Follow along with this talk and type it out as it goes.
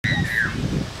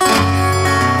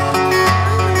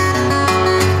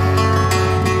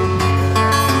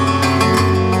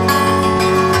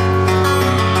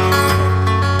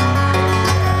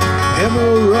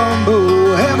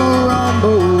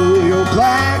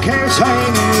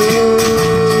hanging low.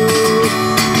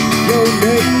 Your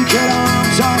naked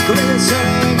arms are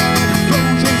glistening and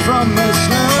frozen from the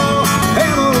snow.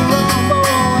 Emma Rumble,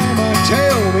 Emma,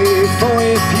 tell me, for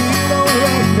if you don't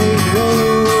let me go,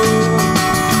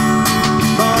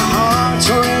 my heart's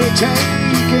already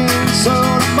taken, so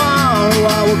tomorrow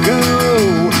I will go.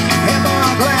 Am I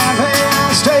glad that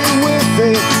I stay with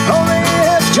it? Only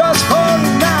if just for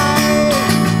tonight.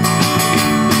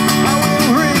 I will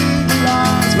read the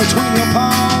lines between your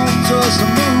palms just to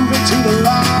move into the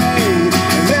light.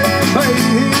 And let it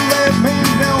be, let me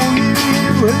know you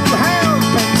who have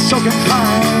been so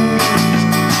confined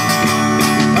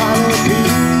by the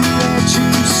pain that you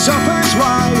suffers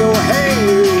while your hair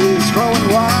is growing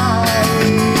wide.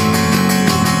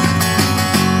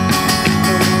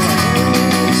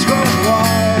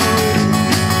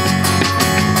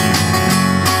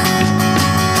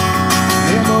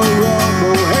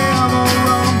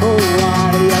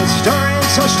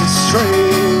 Such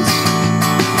distress.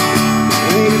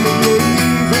 Maybe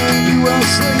believing you were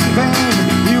sleeping,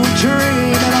 you were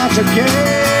dreaming out to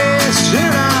guess. Do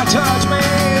not touch me,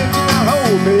 do not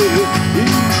hold me.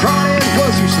 You tried, it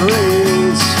was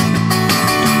useless.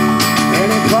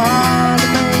 And implied to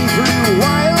me through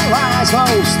wild lies,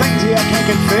 those things you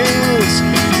can't confess.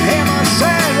 Am I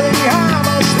sadly, I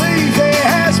must leave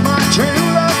there as my true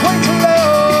love waits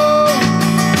alone.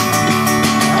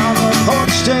 I'm a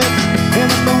porch step in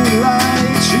the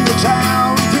moonlight, shoot a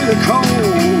town through the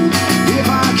cold. If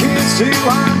I kiss you,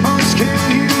 I must kill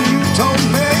you, you told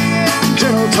me in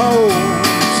gentle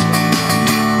tones.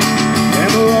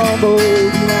 And the rumble,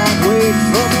 do not wait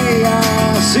for me, I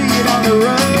see you down the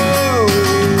road.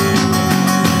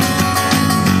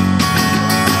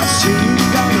 I see you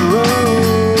down the road.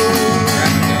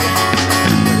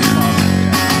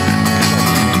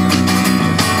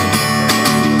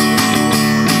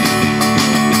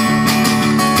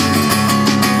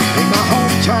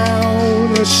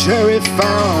 The sheriff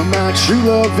found my true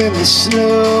love in the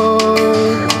snow.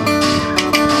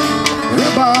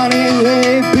 Her body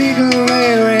lay beaten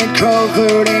there and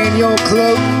covered in your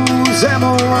clothes.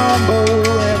 Emma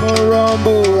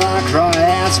Rumble, I cry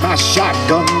as my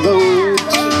shotgun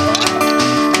loads.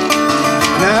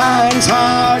 Night is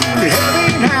hard and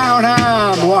heavy now, and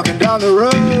I'm walking down the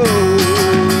road.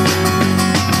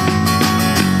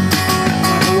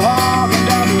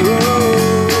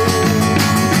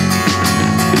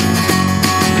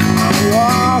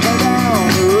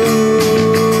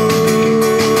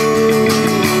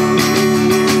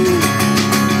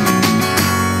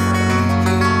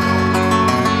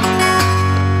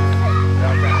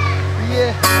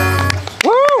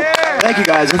 Thank you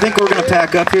guys. I think we're going to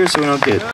pack up here so we don't get